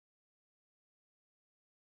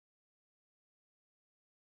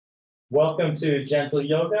Welcome to Gentle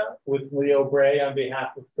Yoga with Leo Bray on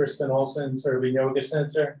behalf of Kristen Olson's Urban Yoga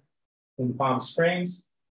Center in Palm Springs.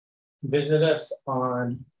 Visit us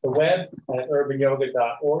on the web at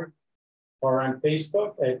urbanyoga.org or on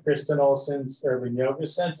Facebook at Kristen Olson's Urban Yoga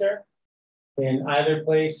Center. In either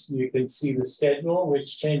place, you can see the schedule,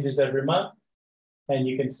 which changes every month, and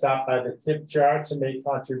you can stop by the tip jar to make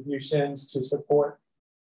contributions to support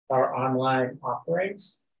our online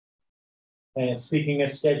offerings. And speaking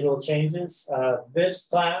of schedule changes, this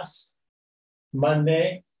class,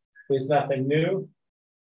 Monday, is nothing new.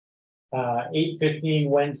 8:15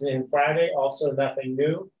 Wednesday and Friday, also nothing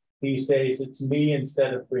new. These days, it's me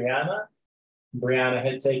instead of Brianna. Brianna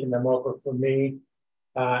had taken them over for me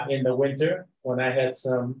in the winter when I had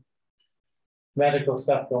some medical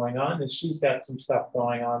stuff going on, and she's got some stuff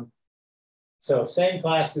going on. So same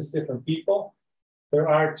classes, different people. There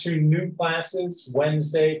are two new classes,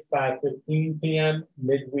 Wednesday, 5:15 p.m.,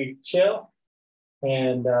 midweek chill,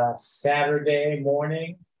 and Saturday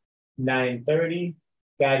morning, 9:30,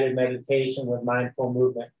 guided meditation with mindful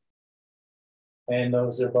movement. And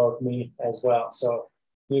those are both me as well. So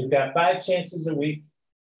you've got 5 chances a week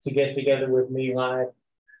to get together with me live,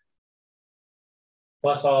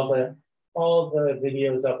 plus all the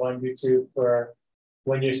videos up on YouTube for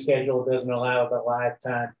when your schedule doesn't allow the live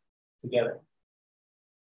time together.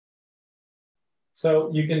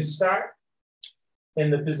 So you can start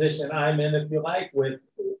in the position I'm in, if you like, with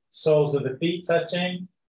soles of the feet touching,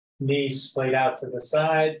 knees splayed out to the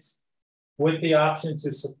sides, with the option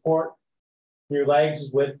to support your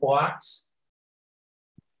legs with blocks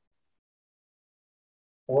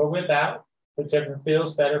or without, whichever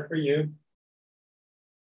feels better for you.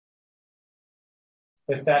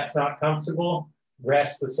 If that's not comfortable,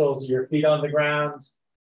 rest the soles of your feet on the ground,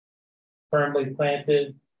 firmly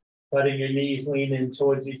planted, letting your knees lean in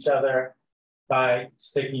towards each other by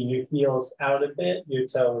sticking your heels out a bit, your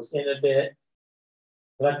toes in a bit.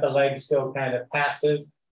 Let the legs go kind of passive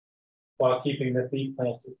while keeping the feet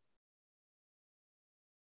planted.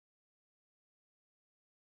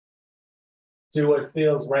 Do what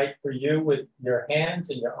feels right for you with your hands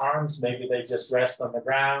and your arms. Maybe they just rest on the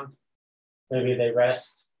ground. Maybe they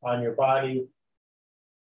rest on your body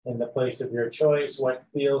in the place of your choice. What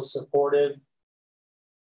feels supportive?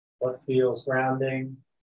 What feels grounding?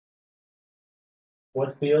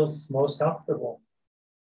 What feels most comfortable?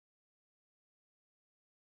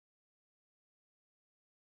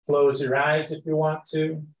 Close your eyes if you want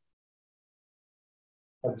to.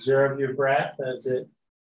 Observe your breath as it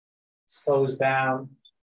slows down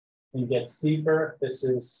and gets deeper. This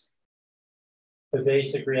is the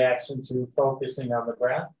basic reaction to focusing on the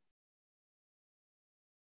breath.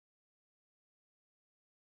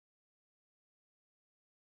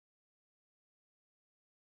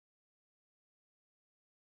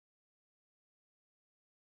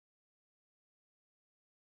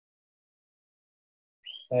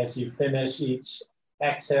 As you finish each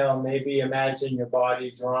exhale, maybe imagine your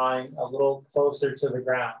body drawing a little closer to the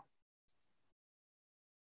ground.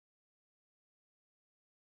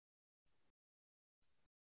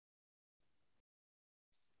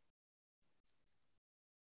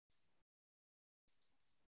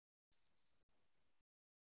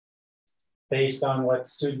 Based on what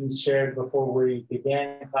students shared before we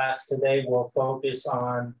began class today, we'll focus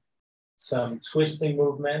on some twisting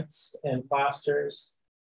movements and postures,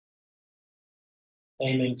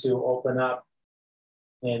 aiming to open up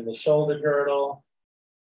in the shoulder girdle,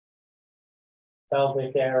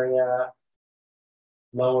 pelvic area,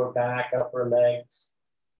 lower back, upper legs.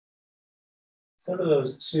 Sort of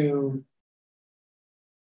those two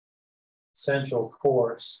central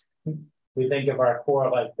cores. We think of our core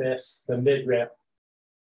like this, the midriff,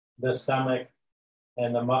 the stomach,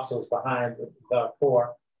 and the muscles behind the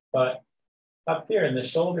core. But up here in the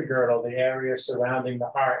shoulder girdle, the area surrounding the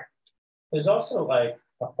heart, there's also like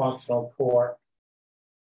a functional core,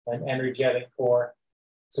 an energetic core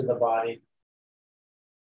to the body.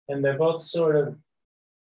 And they're both sort of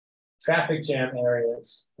traffic jam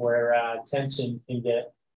areas where tension can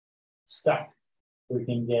get stuck. We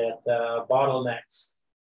can get bottlenecks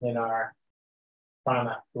in our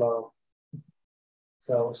prana flow.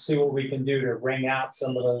 So see what we can do to wring out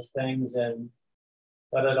some of those things and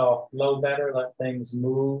let it all flow better, let things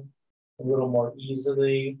move a little more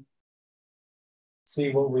easily.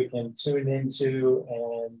 See what we can tune into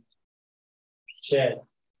and shed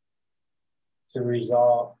to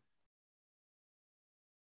resolve.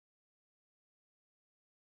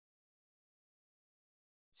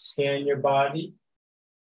 Scan your body,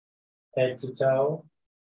 head to toe.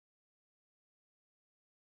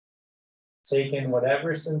 Take in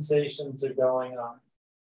whatever sensations are going on.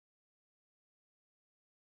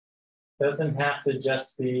 Doesn't have to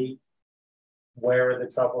just be where are the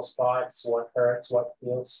trouble spots, what hurts, what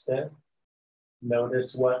feels stiff.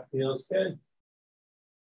 Notice what feels good.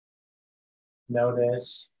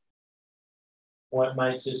 Notice what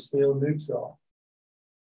might just feel neutral.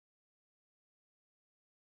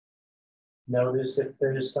 Notice if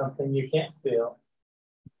there's something you can't feel.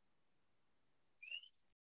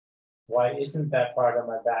 Why isn't that part of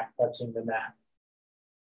my back touching the mat?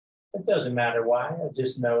 It doesn't matter why, I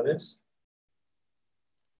just notice.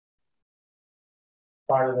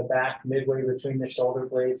 Part of the back midway between the shoulder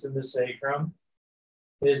blades and the sacrum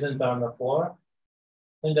isn't on the floor.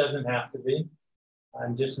 It doesn't have to be.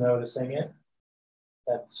 I'm just noticing it.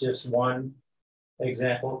 That's just one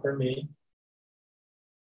example for me.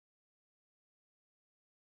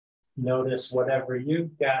 Notice whatever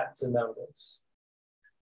you've got to notice.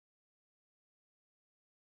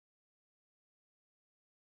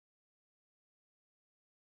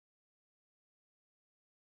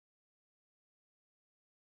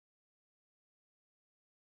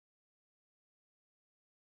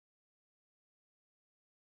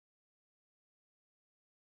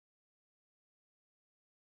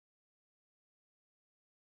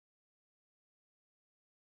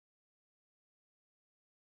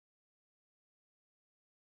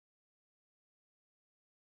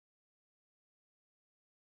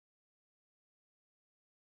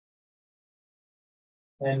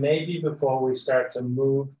 And maybe before we start to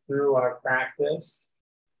move through our practice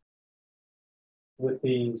with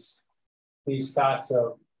these thoughts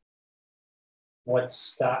of what's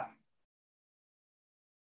stuck,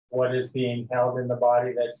 what is being held in the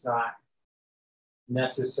body that's not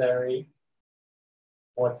necessary,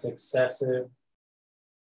 what's excessive,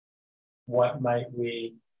 what might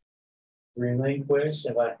we relinquish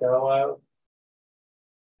and let go of,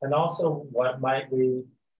 and also what might we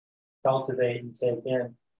cultivate and take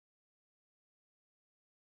in.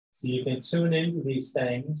 So you can tune into these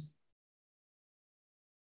things,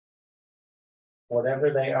 whatever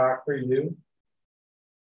they are for you,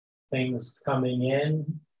 things coming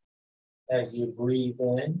in as you breathe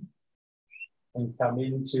in and come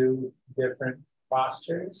into different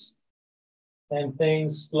postures, and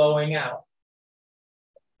things flowing out,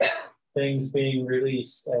 things being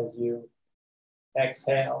released as you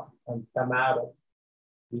exhale and come out of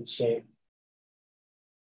each shape.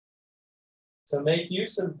 So make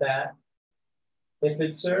use of that if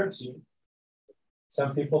it serves you.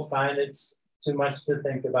 Some people find it's too much to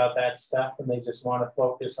think about that stuff and they just want to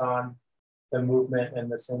focus on the movement and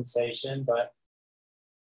the sensation, but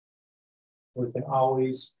we can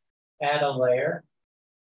always add a layer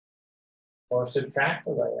or subtract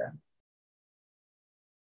a layer.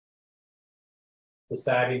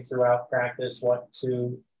 Deciding throughout practice what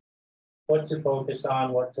to focus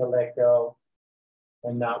on, what to let go,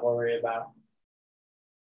 and not worry about.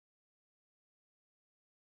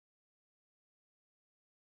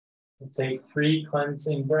 Take 3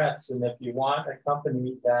 cleansing breaths, and if you want,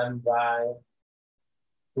 accompany them by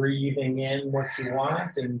breathing in what you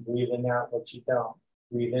want and breathing out what you don't.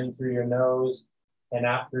 Breathe in through your nose and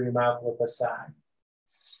out through your mouth with a sigh.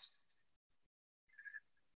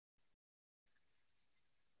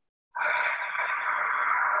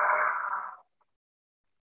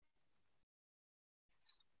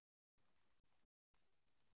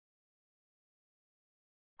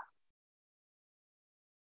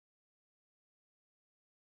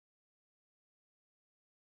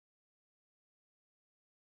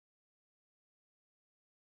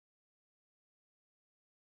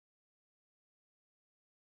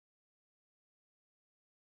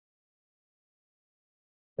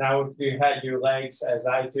 Now, if you had your legs, as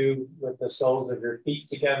I do, with the soles of your feet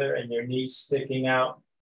together and your knees sticking out,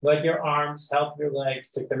 let your arms help your legs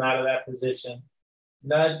to come out of that position.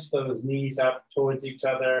 Nudge those knees up towards each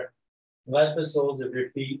other. Let the soles of your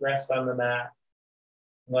feet rest on the mat.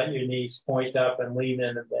 Let your knees point up and lean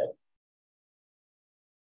in a bit.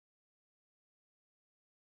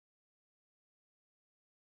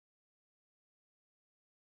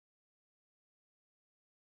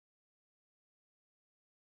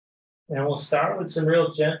 And we'll start with some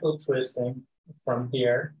real gentle twisting from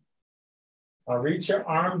here. Reach your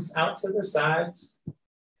arms out to the sides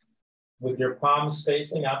with your palms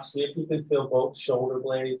facing up. See if you can feel both shoulder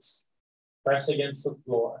blades press against the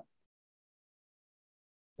floor.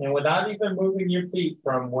 And without even moving your feet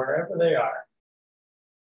from wherever they are,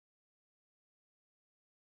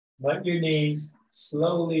 let your knees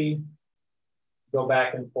slowly go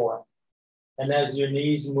back and forth. And as your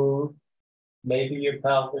knees move, maybe your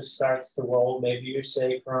pelvis starts to roll, maybe your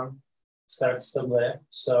sacrum starts to lift.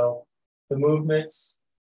 So the movements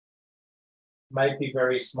might be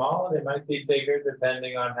very small, they might be bigger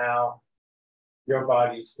depending on how your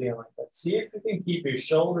body's feeling. But see if you can keep your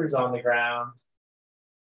shoulders on the ground,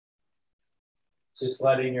 just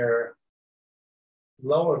letting your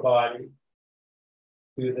lower body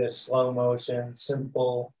do this slow motion,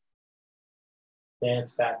 simple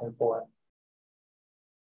dance back and forth.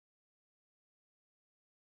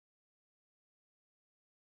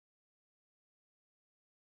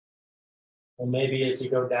 And maybe as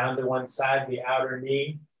you go down to one side, the outer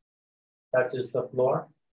knee touches the floor.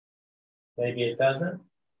 Maybe it doesn't.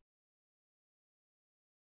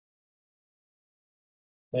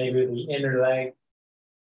 Maybe the inner leg,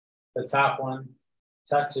 the top one,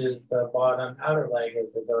 touches the bottom outer leg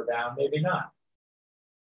as they go down. Maybe not.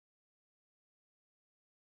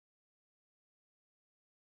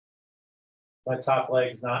 My top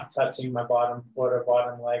leg's not touching my bottom foot or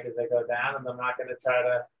bottom leg as I go down, and I'm not going to try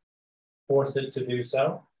to force it to do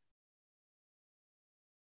so.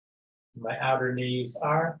 My outer knees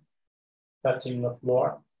are touching the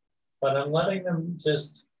floor, but I'm letting them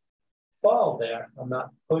just fall there. I'm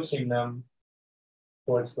not pushing them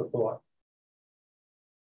towards the floor.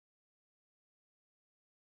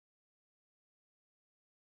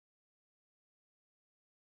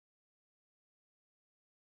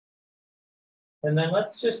 And then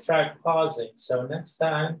let's just try pausing. So next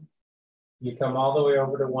time you come all the way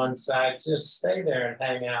over to one side, just stay there and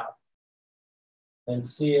hang out and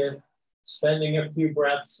see if spending a few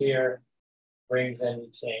breaths here brings any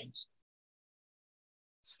change.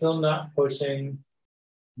 Still not pushing,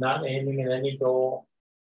 not aiming at any goal.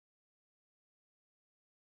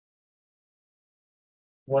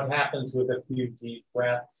 What happens with a few deep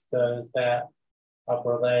breaths? Does that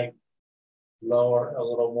upper leg lower a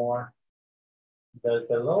little more? Does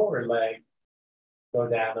the lower leg go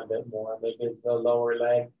down a bit more? Maybe the lower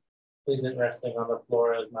leg isn't resting on the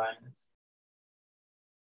floor as mine is.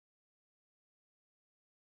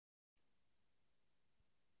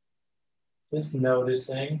 Just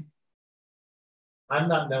noticing. I'm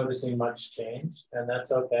not noticing much change, and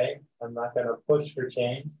that's okay. I'm not going to push for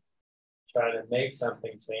change, try to make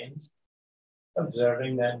something change.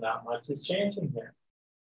 Observing that not much is changing here.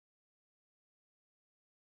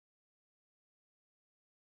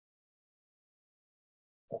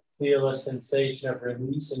 I feel a sensation of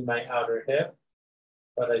release in my outer hip,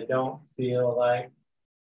 but I don't feel like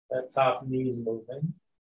that top knee is moving.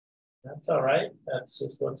 That's all right. That's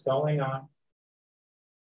just what's going on.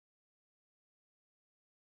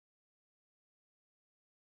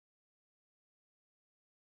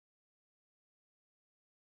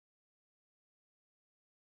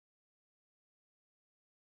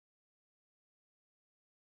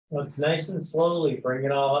 Let's nice and slowly bring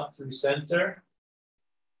it all up through center.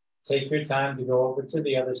 Take your time to go over to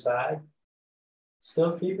the other side.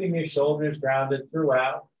 Still keeping your shoulders grounded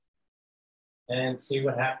throughout. And see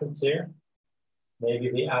what happens here.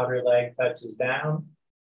 Maybe the outer leg touches down.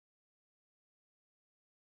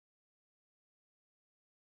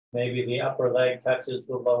 Maybe the upper leg touches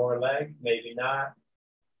the lower leg, maybe not.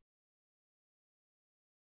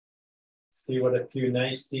 See what a few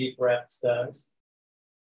nice deep breaths does.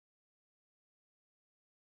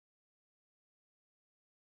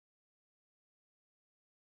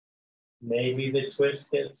 Maybe the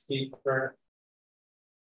twist gets deeper,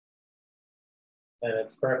 and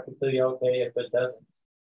it's perfectly okay if it doesn't.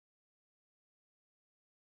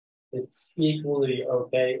 It's equally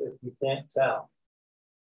okay if you can't tell.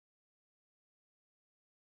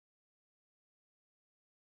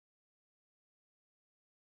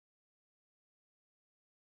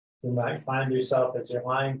 You might find yourself as you're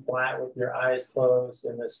lying flat with your eyes closed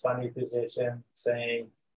in this funny position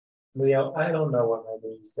saying, Leo, I don't know what my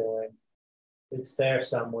knee's doing. It's there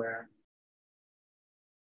somewhere.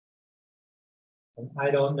 And I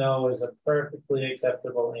don't know is a perfectly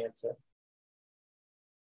acceptable answer.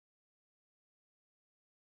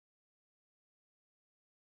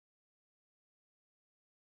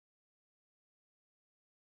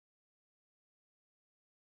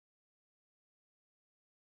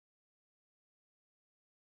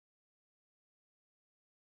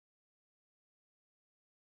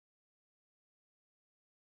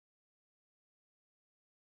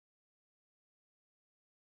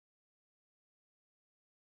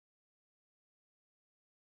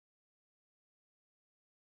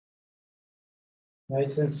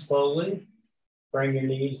 Nice and slowly, bring your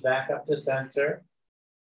knees back up to center.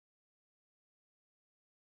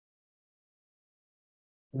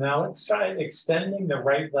 Now let's try extending the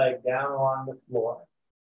right leg down along the floor.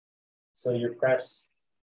 So you press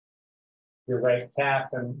your right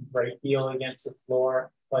calf and right heel against the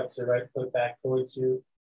floor, flex your right foot back towards you.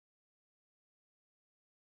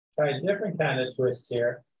 Try a different kind of twist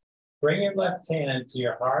here. Bring your left hand to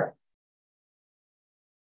your heart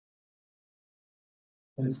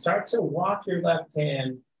and start to walk your left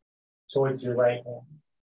hand towards your right hand.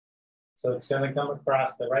 So it's going to come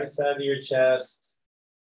across the right side of your chest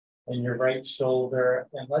and your right shoulder,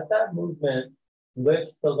 and let that movement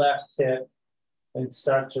lift the left hip and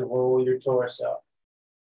start to roll your torso.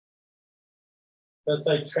 That's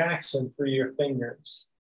like traction through your fingers.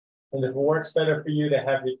 And if it works better for you to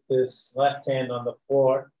have this left hand on the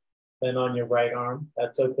floor than on your right arm,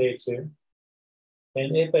 that's okay too.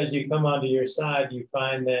 And if as you come onto your side, you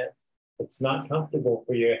find that it's not comfortable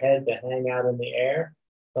for your head to hang out in the air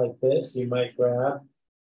like this, you might grab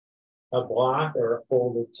a block or a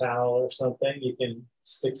folded towel or something. You can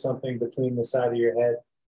stick something between the side of your head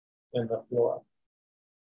and the floor.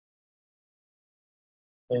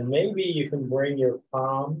 And maybe you can bring your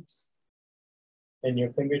palms and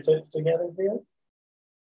your fingertips together here.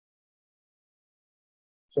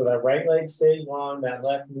 So that right leg stays long, that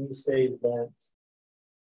left knee stays bent.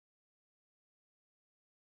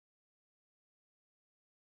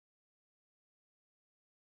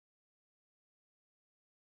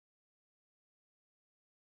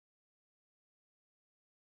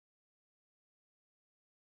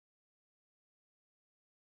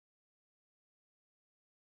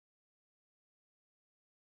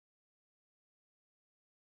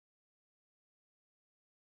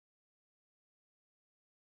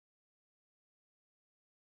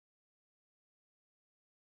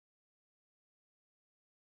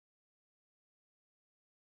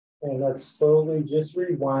 And let's slowly just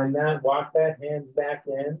rewind that, walk that hand back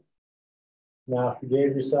in. Now, if you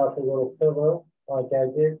gave yourself a little pillow, like I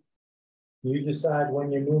did, you decide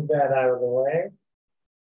when you move that out of the way.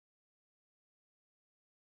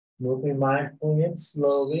 Moving mindfully and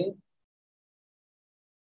slowly.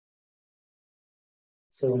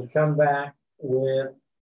 So we come back with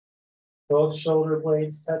both shoulder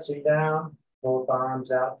blades touching down, both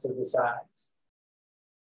arms out to the sides.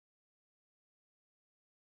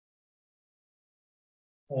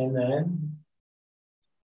 And then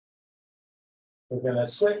we're going to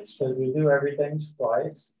switch because we do everything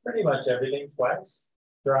twice, pretty much everything twice.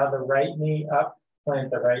 Draw the right knee up, plant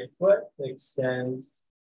the right foot, extend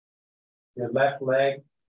your left leg,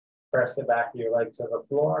 press the back of your leg to the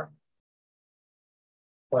floor,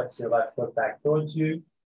 flex your left foot back towards you.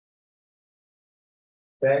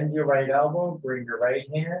 Bend your right elbow, bring your right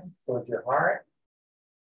hand towards your heart.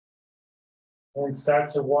 And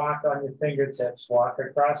start to walk on your fingertips. Walk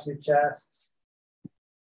across your chest,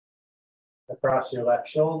 across your left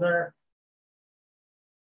shoulder.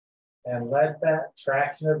 And let that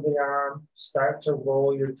traction of the arm start to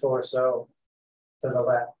roll your torso to the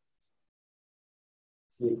left.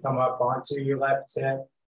 So you come up onto your left hip,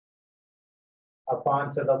 up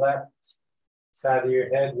onto the left side of your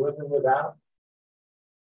head with and without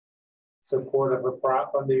support of a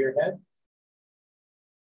prop under your head.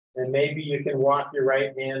 And maybe you can walk your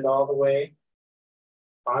right hand all the way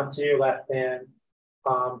onto your left hand,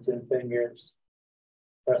 palms and fingers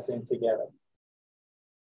pressing together.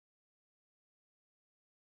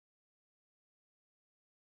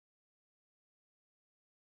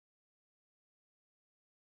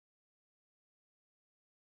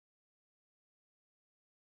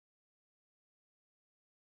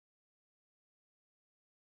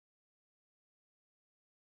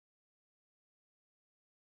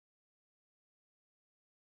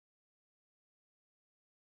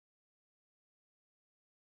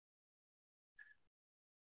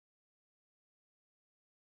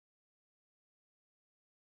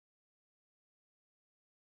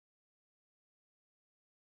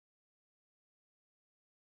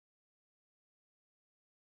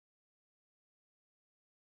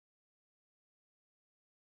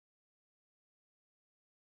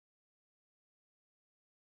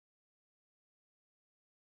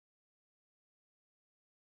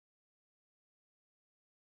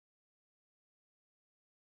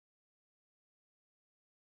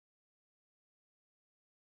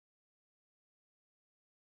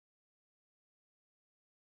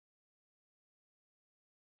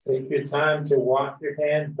 Take your time to walk your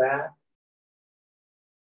hand back,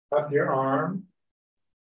 up your arm,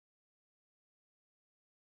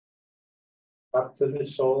 up to the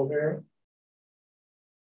shoulder,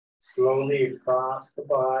 slowly across the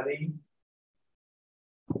body,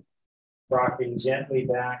 rocking gently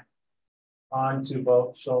back onto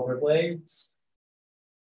both shoulder blades,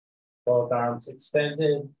 both arms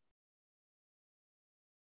extended.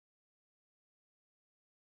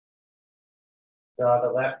 Draw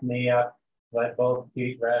the left knee up, let both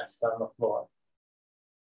feet rest on the floor.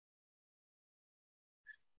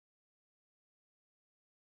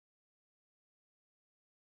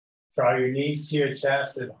 Draw your knees to your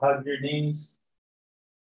chest and hug your knees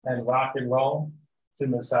and rock and roll to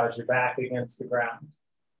massage your back against the ground.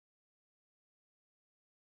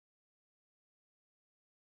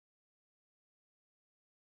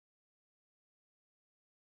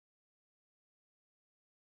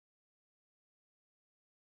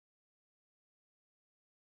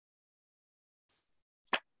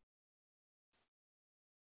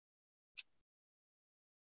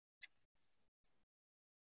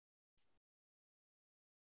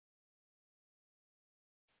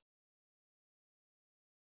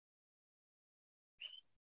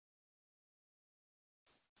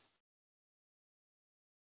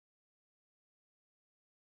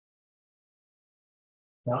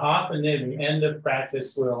 Now, often near the end of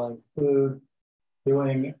practice, we'll include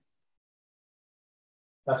doing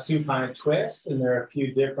a supine twist, and there are a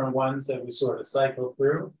few different ones that we sort of cycle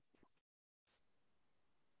through.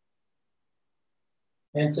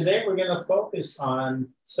 And today we're going to focus on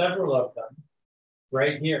several of them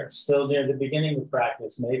right here, still near the beginning of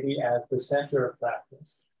practice, maybe at the center of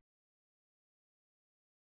practice.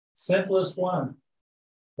 Simplest one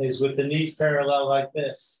is with the knees parallel like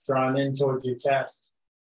this, drawn in towards your chest.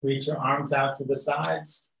 Reach your arms out to the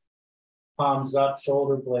sides, palms up,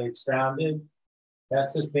 shoulder blades grounded.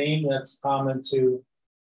 That's a theme that's common to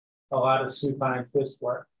a lot of supine twist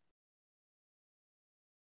work.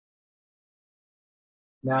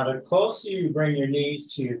 Now, the closer you bring your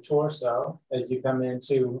knees to your torso as you come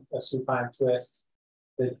into a supine twist,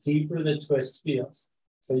 the deeper the twist feels.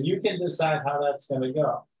 So you can decide how that's going to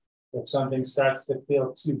go. If something starts to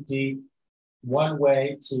feel too deep, one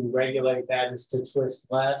way to regulate that is to twist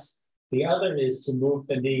less. The other is to move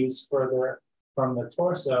the knees further from the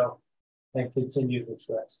torso and continue the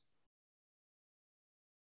twist.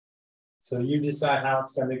 So you decide how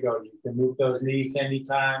it's going to go. You can move those knees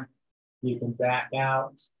anytime. You can back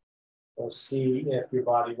out or see if your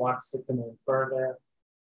body wants to come in further.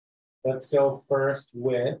 Let's go first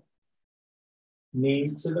with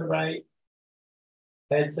knees to the right,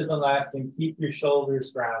 head to the left, and keep your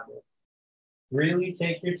shoulders grounded. Really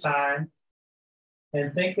take your time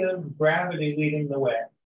and think of gravity leading the way,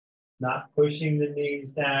 not pushing the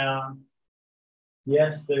knees down.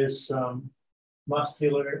 Yes, there's some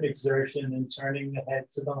muscular exertion in turning the head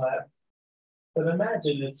to the left, but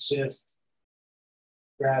imagine it's just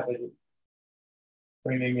gravity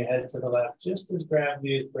bringing your head to the left, just as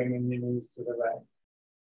gravity is bringing your knees to the right.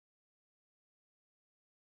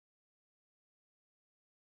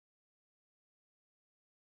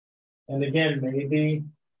 And again, maybe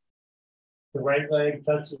the right leg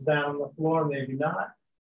touches down on the floor, maybe not.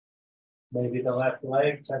 Maybe the left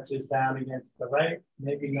leg touches down against the right,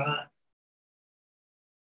 maybe not.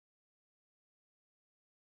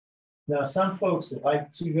 Now, some folks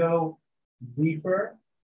like to go deeper,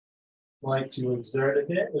 like to exert a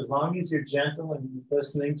bit. As long as you're gentle and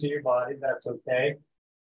listening to your body, that's okay.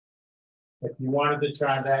 If you wanted to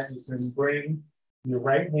try that, you can bring your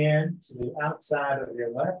right hand to the outside of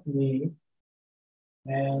your left knee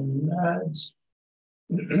and nudge,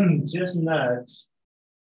 just nudge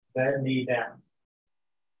that knee down.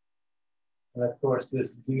 And of course,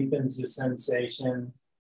 this deepens the sensation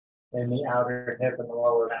in the outer hip and the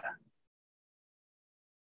lower back.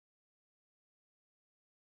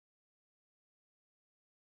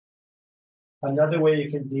 Another way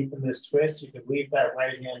you can deepen this twist, you can leave that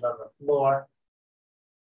right hand on the floor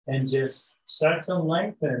and just start to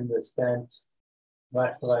lengthen this bent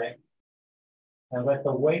left leg. And let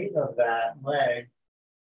the weight of that leg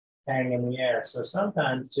hang in the air. So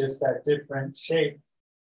sometimes just that different shape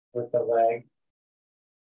with the leg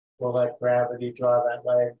will let gravity draw that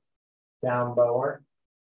leg down lower,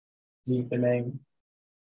 deepening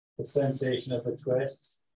the sensation of the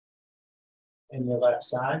twist in your left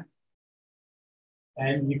side.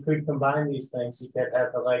 And you could combine these things. You could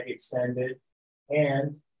have the leg extended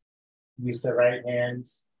and use the right hand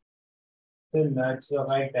to nudge the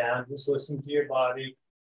leg down. Just listen to your body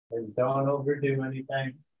and don't overdo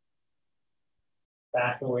anything.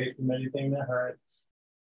 Back away from anything that hurts.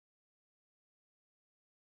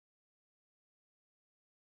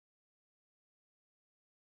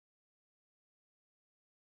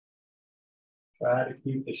 Try to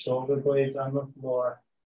keep the shoulder blades on the floor.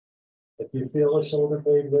 If you feel a shoulder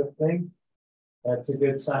blade lifting, that's a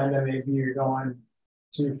good sign that maybe you're going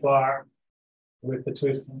too far with the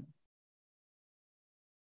twisting.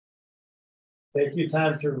 Take your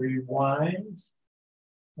time to rewind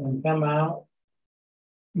and come out,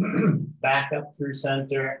 back up through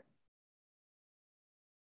center.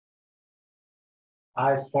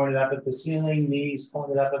 Eyes pointed up at the ceiling, knees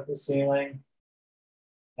pointed up at the ceiling.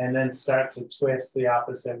 and then start to twist the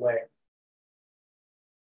opposite way.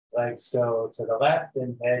 Legs go to the left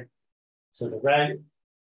and head to the right.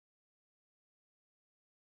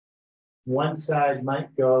 One side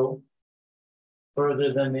might go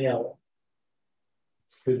further than the other.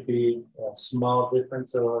 This could be a small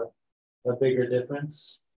difference or a bigger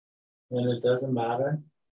difference, and it doesn't matter.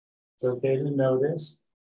 It's okay to notice.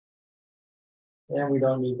 And we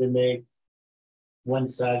don't need to make one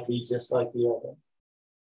side be just like the other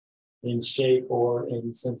in shape or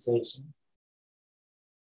in sensation.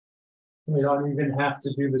 We don't even have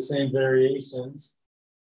to do the same variations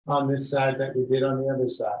on this side that we did on the other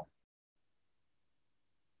side.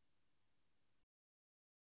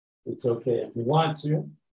 It's okay if you want to,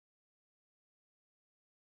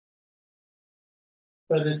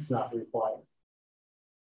 but it's not required.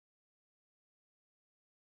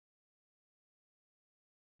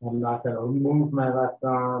 I'm not going to move my left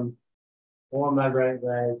arm or my right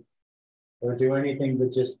leg or do anything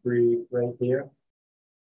but just breathe right here.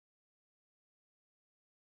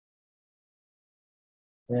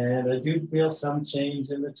 And I do feel some change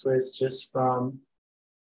in the twist just from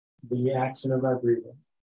the action of my breathing.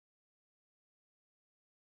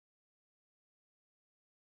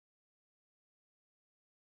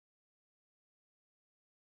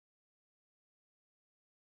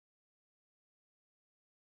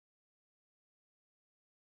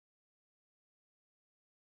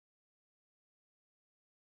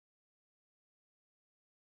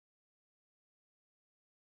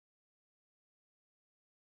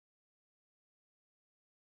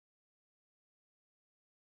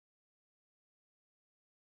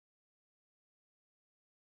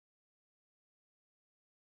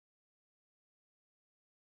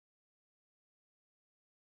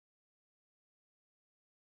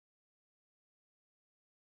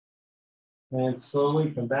 And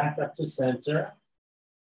slowly come back up to center.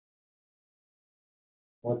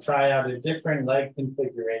 We'll try out a different leg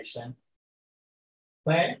configuration.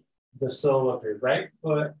 Plant the sole of your right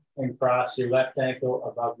foot and cross your left ankle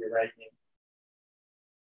above your right knee.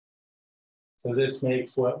 So this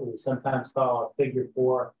makes what we sometimes call a figure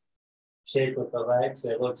four shape with the legs.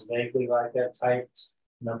 It looks vaguely like a type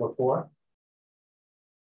number 4.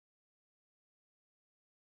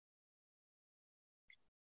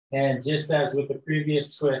 And just as with the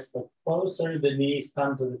previous twist, the closer the knees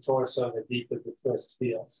come to the torso, the deeper the twist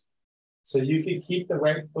feels. So you can keep the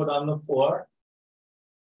right foot on the floor,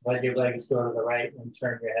 let your legs go to the right and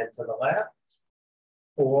turn your head to the left.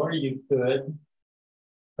 Or you could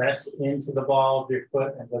press into the ball of your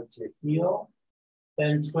foot and lift your heel,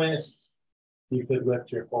 then twist. You could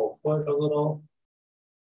lift your whole foot a little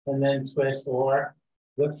and then twist, or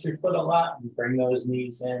lift your foot a lot and bring those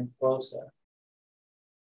knees in closer.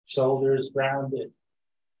 Shoulders grounded.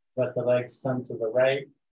 Let the legs come to the right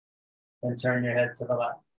and turn your head to the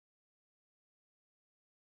left.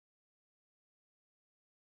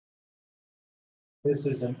 This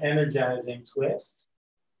is an energizing twist.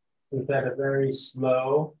 We've had a very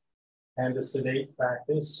slow and a sedate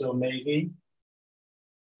practice, so maybe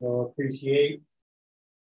we'll appreciate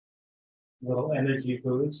a little energy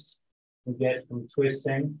boost we get from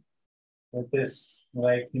twisting with this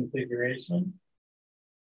leg configuration.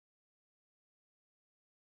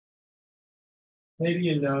 Maybe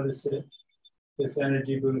you notice it, this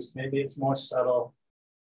energy boost. Maybe it's more subtle,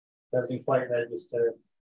 doesn't quite register.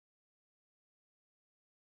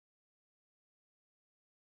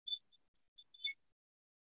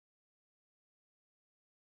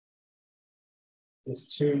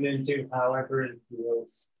 Just tune into however it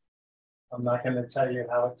feels. I'm not going to tell you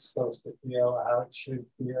how it's supposed to feel, how it should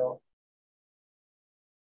feel.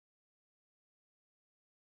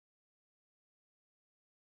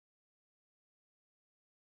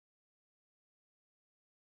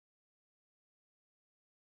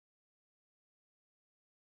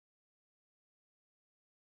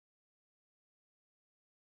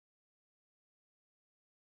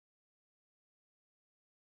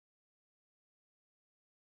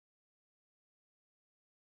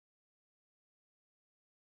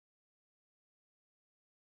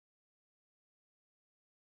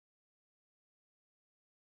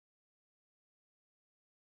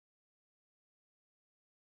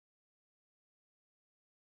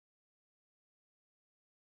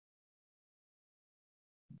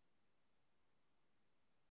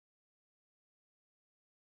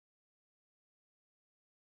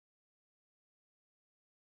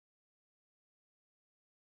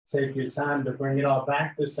 Take your time to bring it all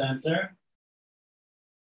back to center.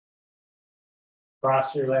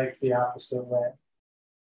 Cross your legs the opposite way.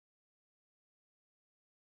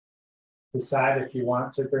 Decide if you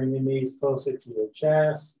want to bring your knees closer to your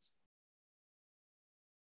chest.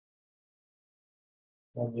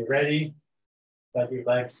 When you're ready, let your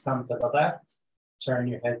legs come to the left. Turn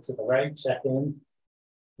your head to the right. Check in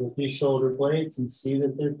with your shoulder blades and see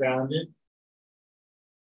that they're grounded.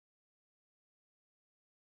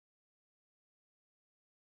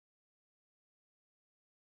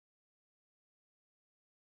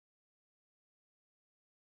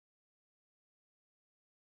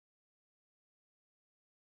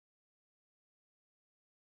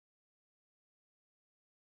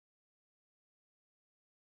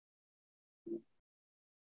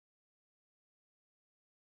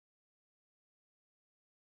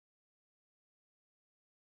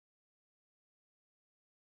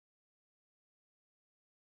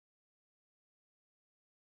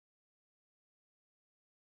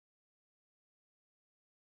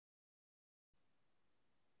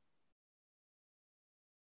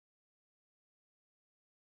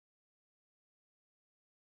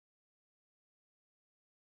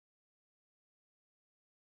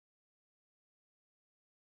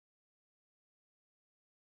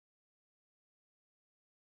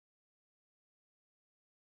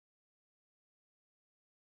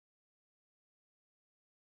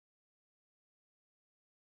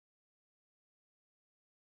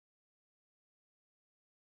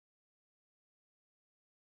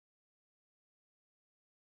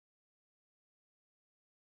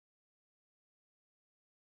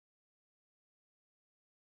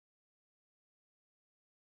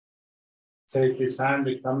 Take your time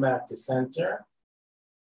to come back to center.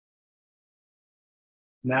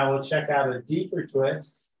 Now we'll check out a deeper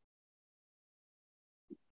twist.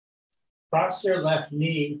 Cross your left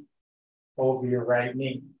knee over your right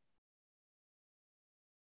knee.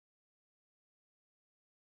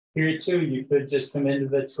 Here too, you could just come into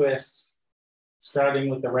the twist, starting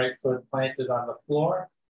with the right foot planted on the floor,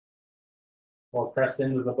 or press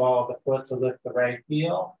into the ball of the foot to lift the right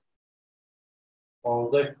heel,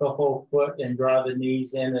 or lift the whole foot and draw the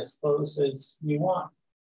knees in as close as you want.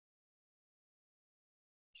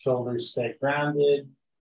 Shoulders stay grounded.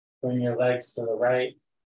 Bring your legs to the right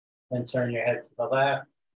and turn your head to the left.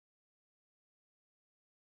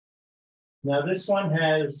 Now this one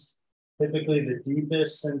has typically the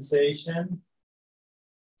deepest sensation.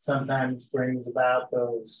 Sometimes brings about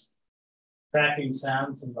those cracking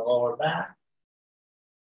sounds in the lower back.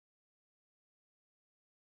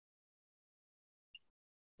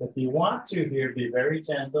 If you want to here, be very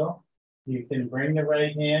gentle. You can bring the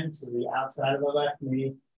right hand to the outside of the left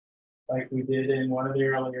knee, like we did in one of the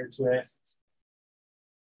earlier twists,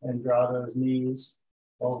 and draw those knees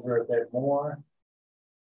over a bit more.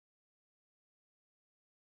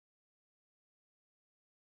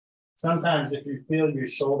 Sometimes if you feel your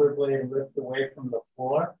shoulder blade lift away from the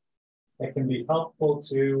floor, it can be helpful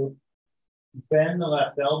to bend the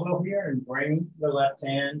left elbow here and bring the left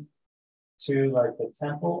hand to like the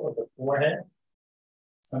temple of the forehead.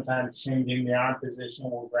 Sometimes changing the arm position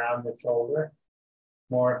will ground the shoulder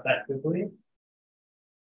more effectively,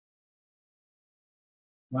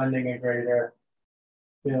 lending a greater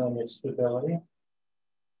feeling of stability.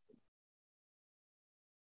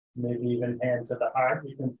 Maybe even hand to the heart.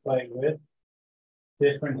 You can play with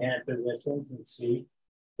different hand positions and see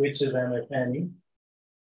which of them, if any,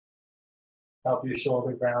 help your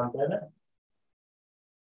shoulder ground better.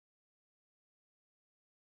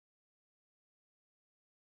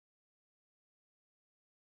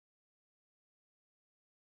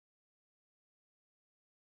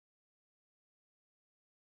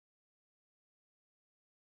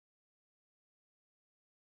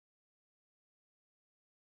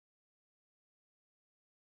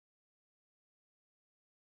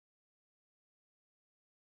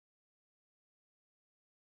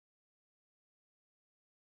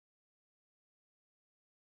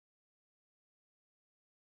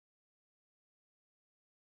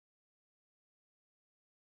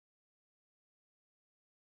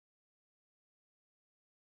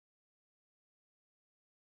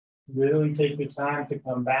 Really take your time to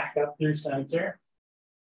come back up through center.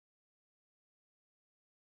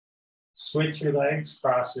 Switch your legs,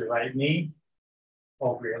 cross your right knee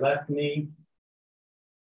over your left knee.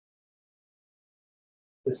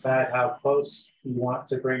 Decide how close you want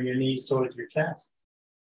to bring your knees towards your chest.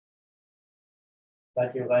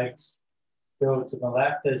 Let your legs go to the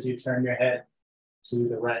left as you turn your head to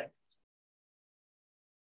the right.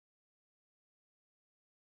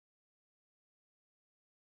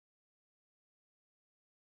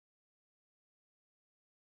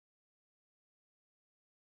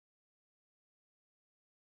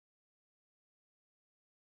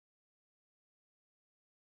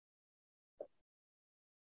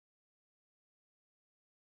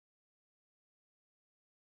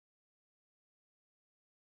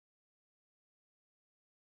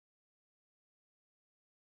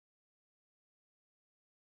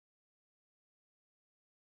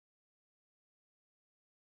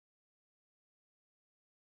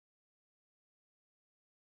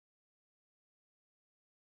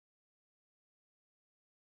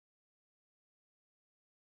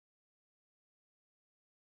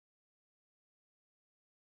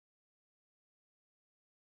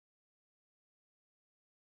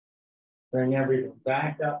 Bring everything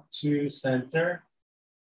back up to center.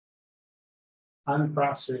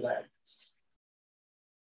 Uncross your legs.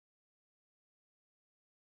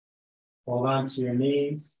 Hold on to your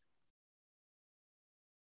knees.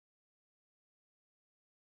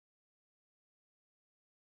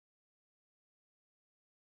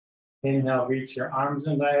 Inhale, reach your arms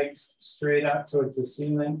and legs straight up towards the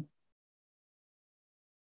ceiling.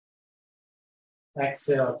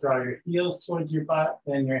 Exhale, draw your heels towards your butt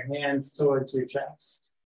and your hands towards your chest.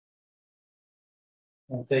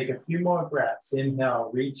 And take a few more breaths. Inhale,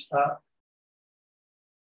 reach up.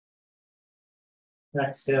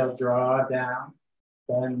 Exhale, draw down.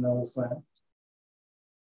 Bend those limbs.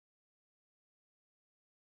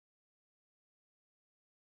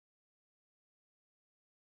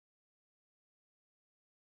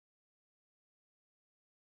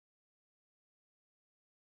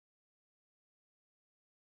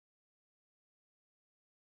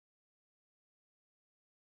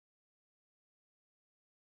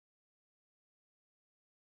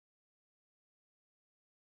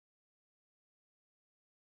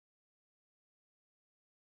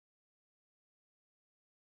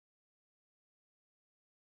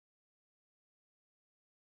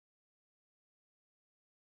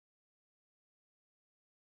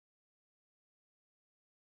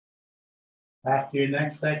 After your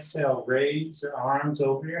next exhale, raise your arms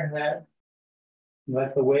over your head.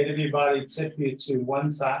 Let the weight of your body tip you to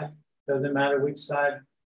one side. Doesn't matter which side.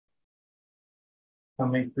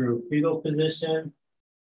 Coming through fetal position.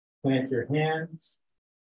 Plant your hands.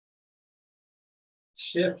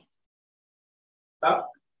 Shift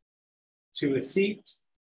up to a seat.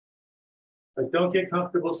 But don't get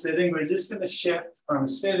comfortable sitting. We're just going to shift from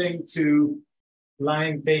sitting to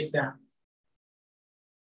lying face down.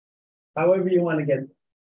 However you want to get there.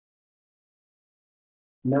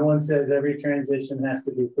 No one says every transition has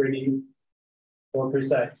to be pretty or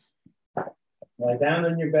precise. Lie down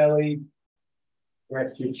on your belly,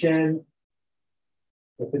 rest your chin.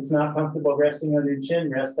 If it's not comfortable resting on your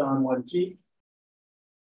chin, rest on one cheek.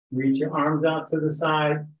 Reach your arms out to the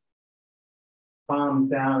side, palms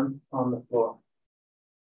down on the floor.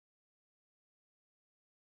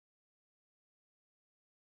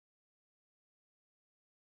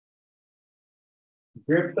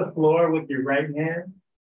 Grip the floor with your right hand.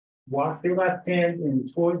 Walk your left hand in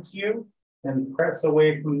towards you and press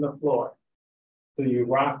away from the floor. So you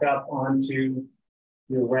rock up onto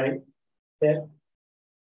your right hip.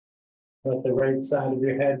 Let the right side of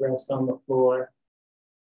your head rest on the floor.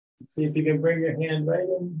 See if you can bring your hand right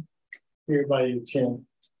in here by your chin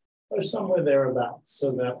or somewhere thereabouts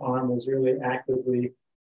so that arm is really actively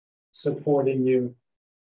supporting you.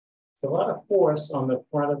 It's a lot of force on the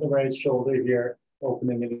front of the right shoulder here,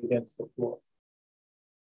 opening it against the floor.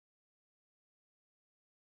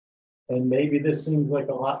 And maybe this seems like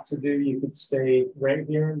a lot to do. You could stay right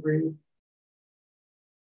here and breathe.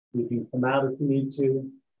 You can come out if you need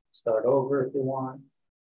to. Start over if you want.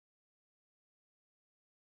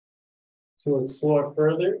 To explore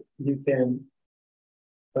further, you can,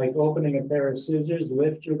 like opening a pair of scissors,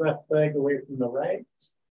 lift your left leg away from the right.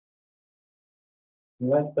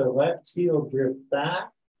 Let the left heel drift back.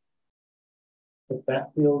 If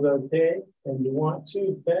that feels okay, and you want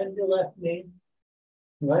to, bend your left knee.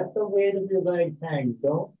 Let the weight of your leg hang.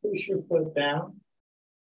 Don't push your foot down.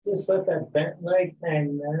 Just let that bent leg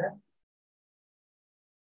hang there.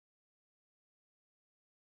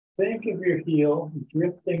 Think of your heel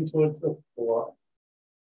drifting towards the floor,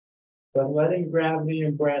 but letting gravity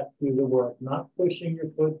and breath do the work, not pushing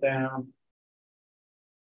your foot down.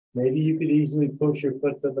 Maybe you could easily push your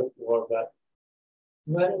foot to the floor, but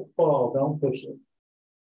let it fall, don't push it.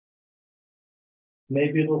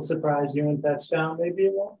 Maybe it'll surprise you and touch down, maybe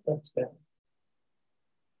it won't touch down.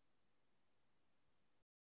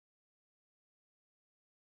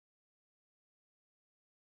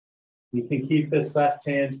 You can keep this left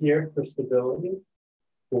hand here for stability,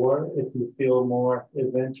 or if you feel more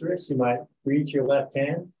adventurous, you might reach your left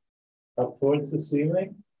hand up towards the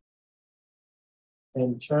ceiling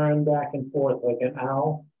and turn back and forth like an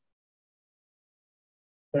owl,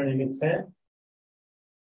 turning its head.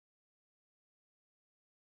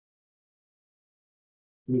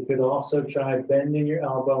 You could also try bending your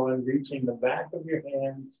elbow and reaching the back of your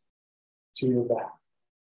hand to your back.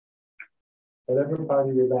 Whatever part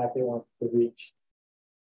of your back you want to reach.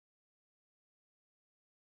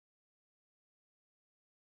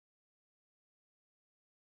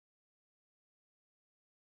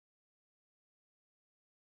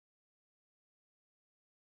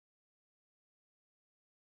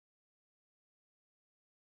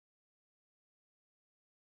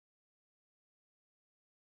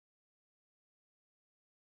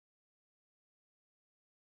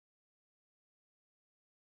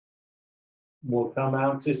 We'll come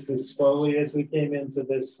out just as slowly as we came into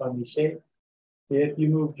this funny shape. If you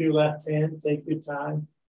move your left hand, take your time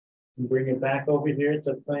and bring it back over here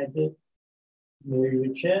to plant it near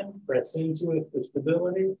your chin. Press into it for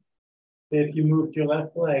stability. If you moved your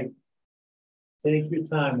left leg, take your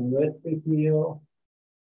time, lift the heel,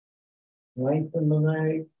 lengthen the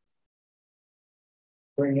leg,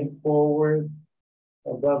 bring it forward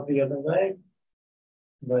above the other leg,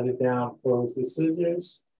 let it down, close the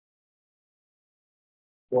scissors,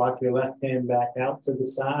 walk your left hand back out to the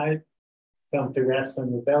side, come to rest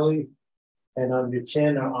on your belly and on your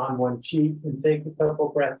chin or on one cheek, and take a couple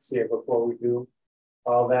breaths here before we do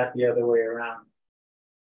all that the other way around.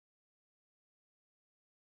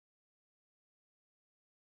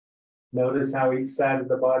 Notice how each side of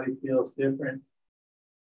the body feels different.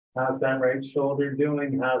 How's that right shoulder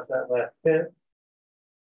doing? How's that left hip?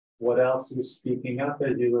 What else is speaking up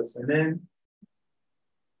as you listen in?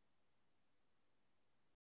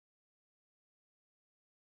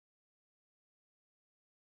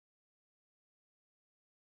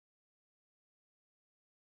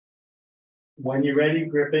 When you're ready,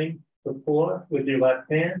 gripping the floor with your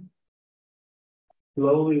left hand,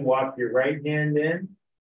 slowly walk your right hand in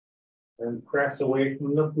and press away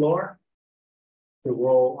from the floor to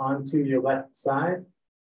roll onto your left side.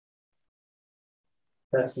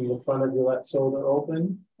 Pressing the front of your left shoulder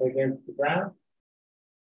open against the ground.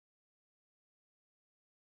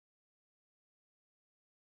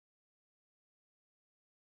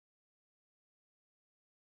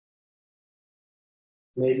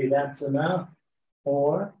 Maybe that's enough.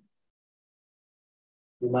 Or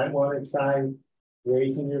you might want to try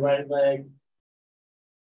raising your right leg,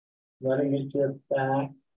 letting it drift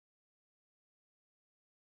back,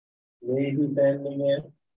 maybe bending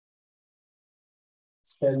it,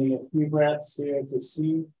 spending a few breaths here to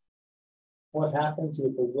see what happens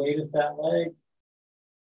with the weight of that leg.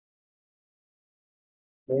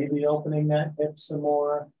 Maybe opening that hip some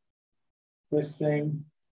more, twisting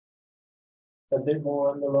a bit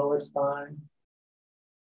more on the lower spine.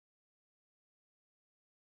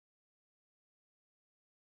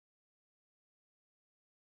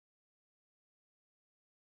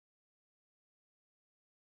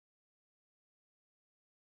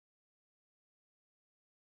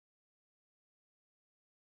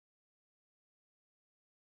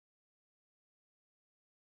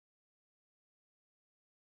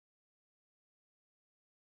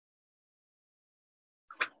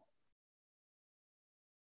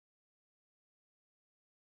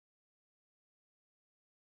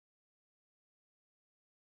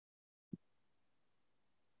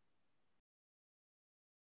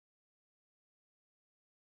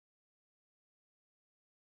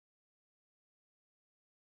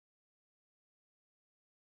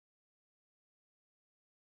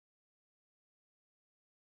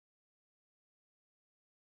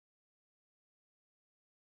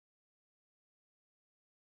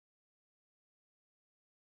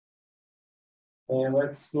 And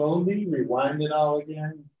let's slowly rewind it all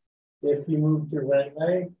again. If you move your right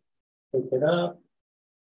leg, pick it up,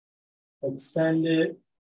 extend it,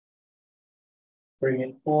 bring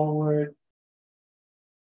it forward,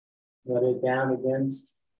 let it down against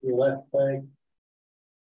your left leg.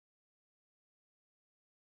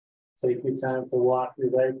 Take your time to walk your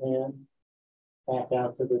right hand back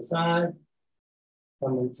out to the side,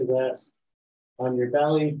 coming to rest on your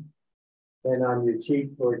belly and on your cheek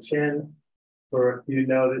or chin for a few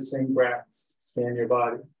noticing breaths. Scan your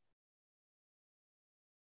body.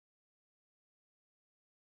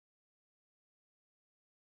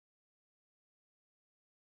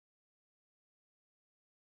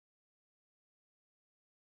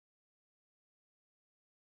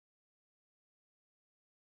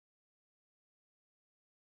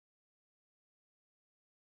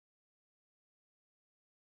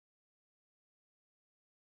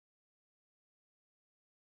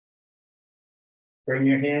 Bring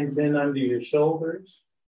your hands in under your shoulders.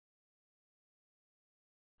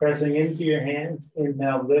 Pressing into your hands,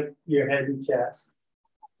 inhale, lift your head and chest.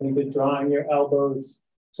 Think of drawing your elbows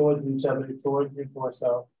towards each other, towards your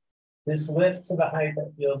torso. Just lift to the height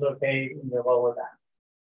that feels okay in your lower back.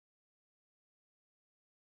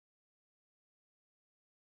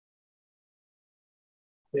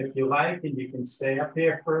 If you like, and you can stay up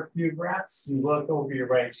there for a few breaths, you look over your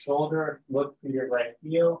right shoulder, look for your right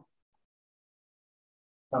heel.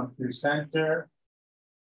 Come through center,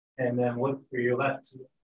 and then look for your left heel.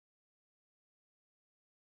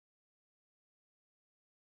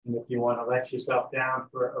 And if you want to let yourself down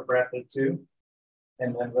for a breath or two,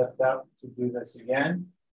 and then lift up to do this again,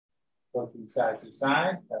 looking side to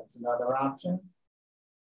side, that's another option.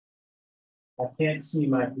 I can't see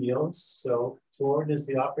my heels, so toward is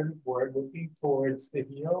the operative word, looking towards the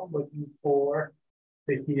heel, looking for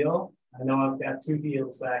the heel. I know I've got two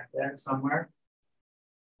heels back there somewhere,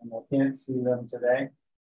 and I can't see them today.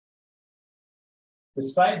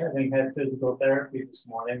 Despite having had physical therapy this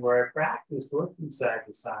morning where I practiced looking side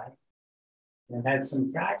to side and had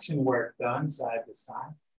some traction work done side to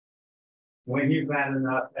side, when you've had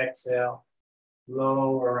enough, exhale,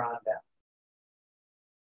 lower on down.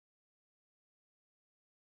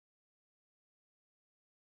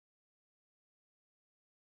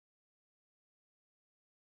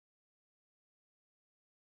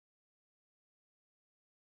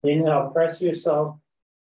 Inhale, press yourself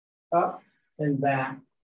up and back.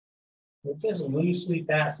 We're just loosely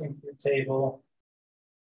passing your table.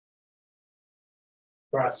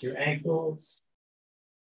 Cross your ankles.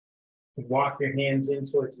 Walk your hands in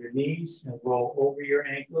towards your knees and roll over your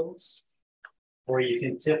ankles. Or you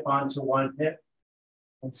can tip onto one hip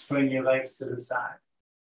and swing your legs to the side.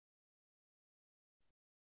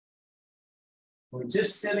 We're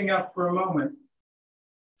just sitting up for a moment.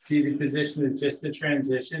 See, the position is just a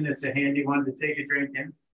transition. It's a handy one to take a drink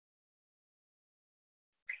in.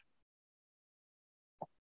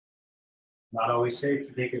 Not always safe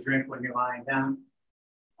to take a drink when you're lying down.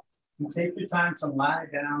 And take your time to lie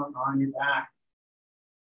down on your back.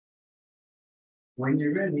 When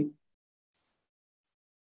you're ready,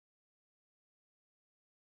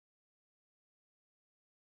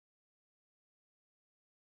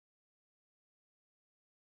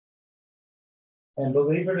 and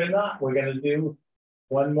believe it or not, we're going to do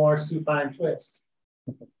one more supine twist.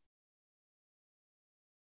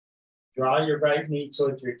 Draw your right knee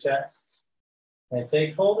towards your chest and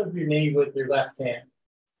take hold of your knee with your left hand.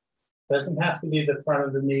 Doesn't have to be the front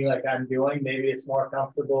of the knee like I'm doing. Maybe it's more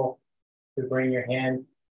comfortable to bring your hand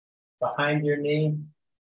behind your knee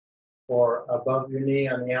or above your knee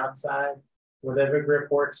on the outside. Whatever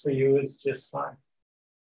grip works for you is just fine.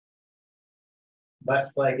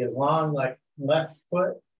 Left leg is long, like left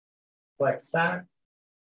foot, flex back.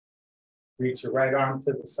 Reach your right arm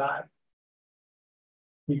to the side.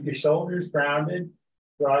 Keep your shoulders grounded.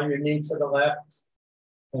 Draw your knee to the left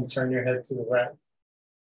and turn your head to the right.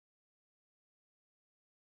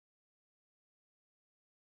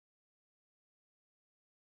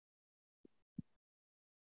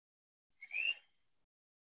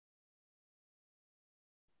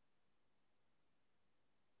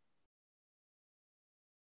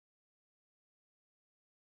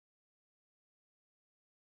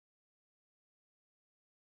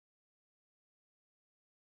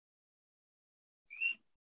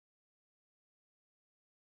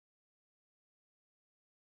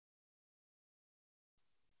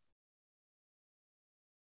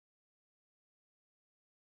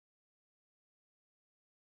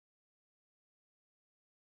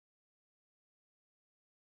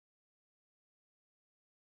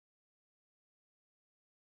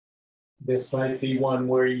 This might be one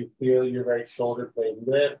where you feel your right shoulder blade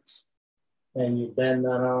lift and you bend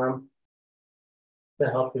that arm to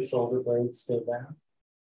help the shoulder blade stay down.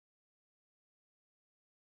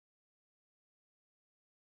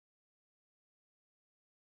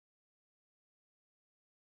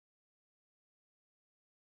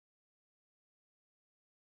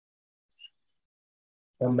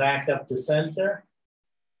 Come back up to center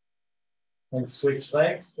and switch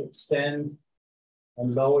legs, extend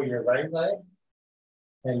and lower your right leg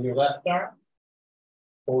and your left arm.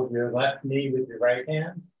 Hold your left knee with your right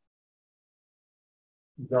hand.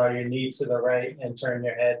 Draw your knee to the right and turn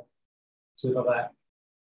your head to the left.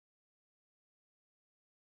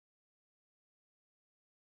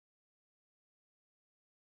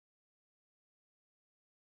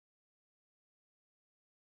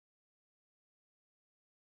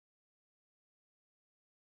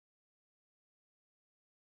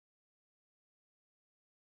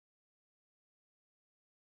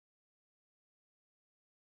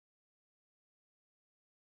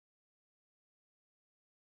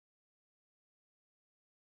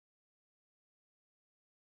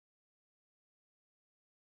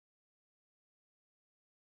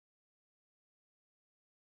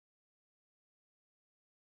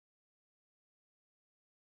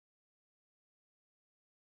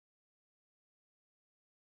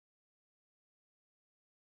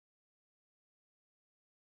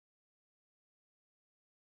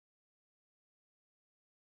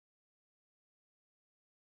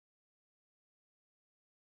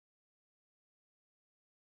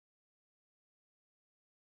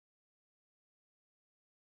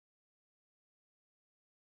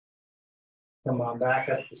 Come on back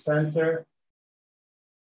up to center.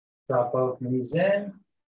 Drop both knees in.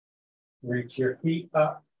 Reach your feet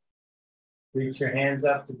up. Reach your hands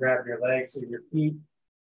up to grab your legs or your feet.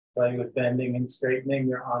 Play with bending and straightening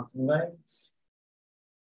your arms and legs.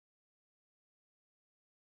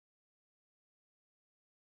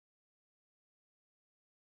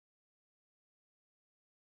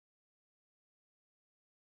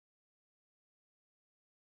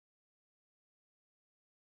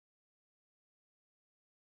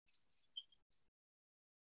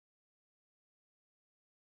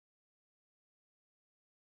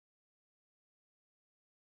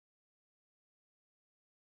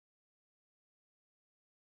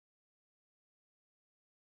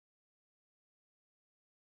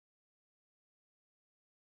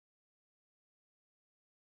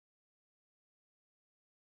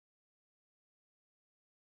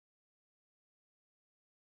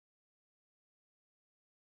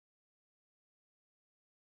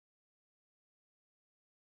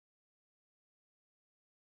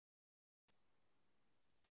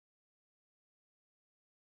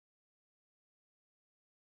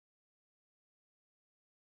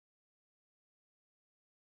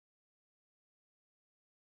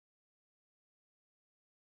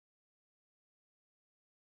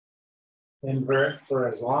 Invert for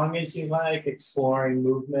as long as you like, exploring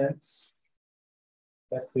movements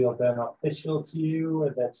that feel beneficial to you or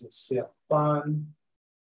that just feel fun.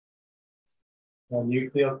 When you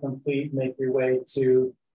feel complete, make your way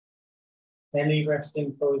to any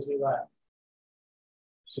resting pose you like.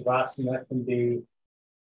 Shavasana can be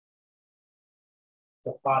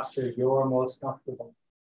the posture you're most comfortable.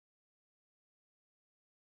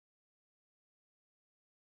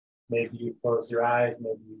 Maybe you close your eyes,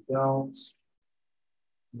 maybe you don't.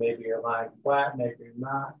 Maybe you're lying flat, maybe you're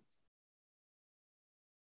not.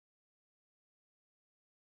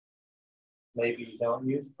 Maybe you don't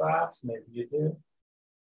use props, maybe you do.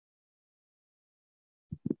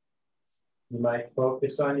 You might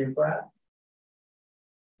focus on your breath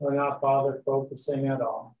or not bother focusing at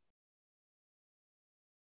all.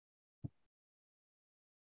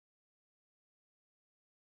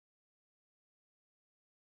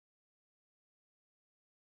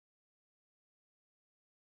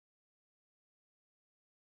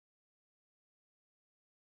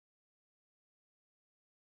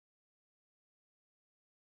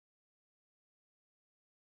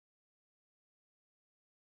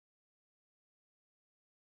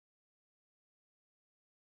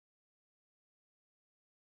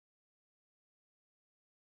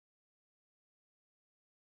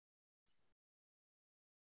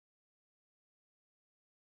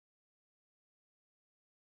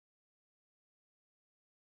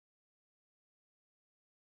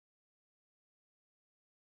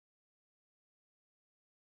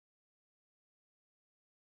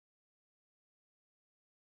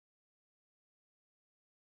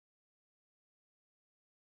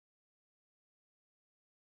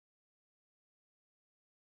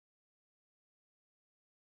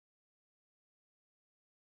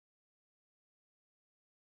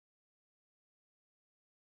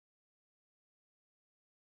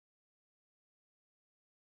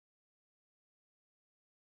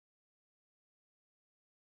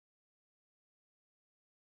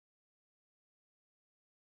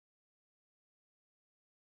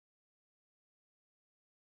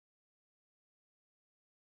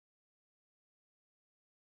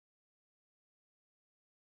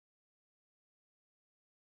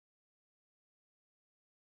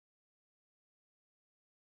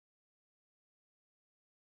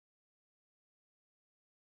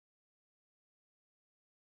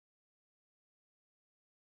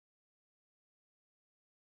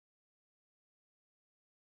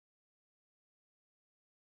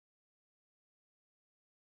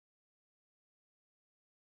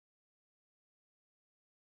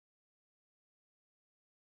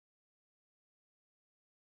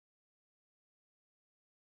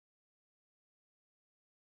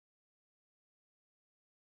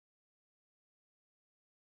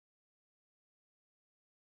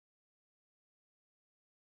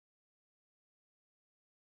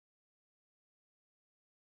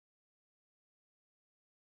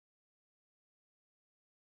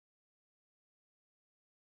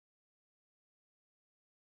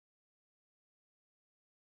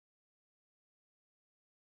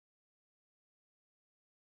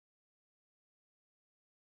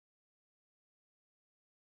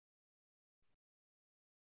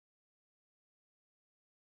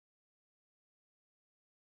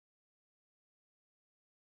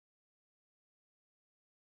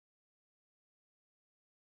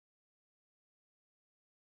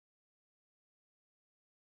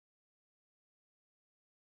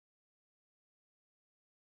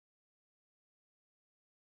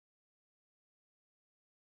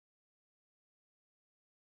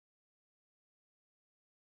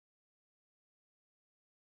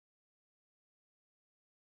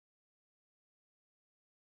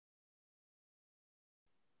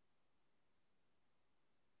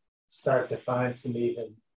 start to find some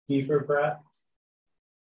even deeper breaths.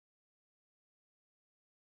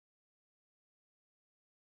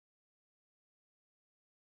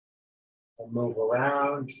 And move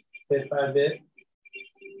around bit by bit.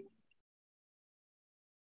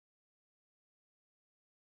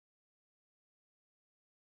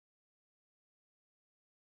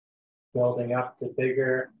 Building up to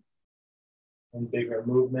bigger and bigger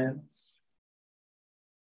movements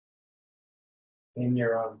in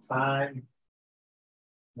your own time.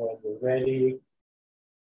 When you're ready,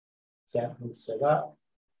 gently sit up.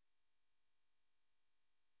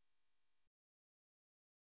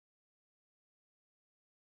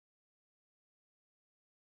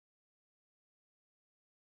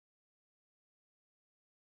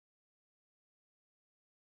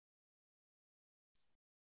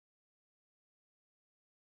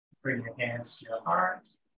 Bring your hands to your heart.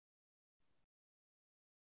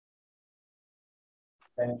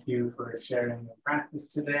 Thank you for sharing your practice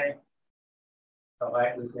today. The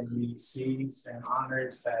light within me sees and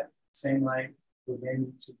honors that same light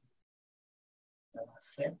within you.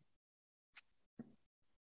 Namaste.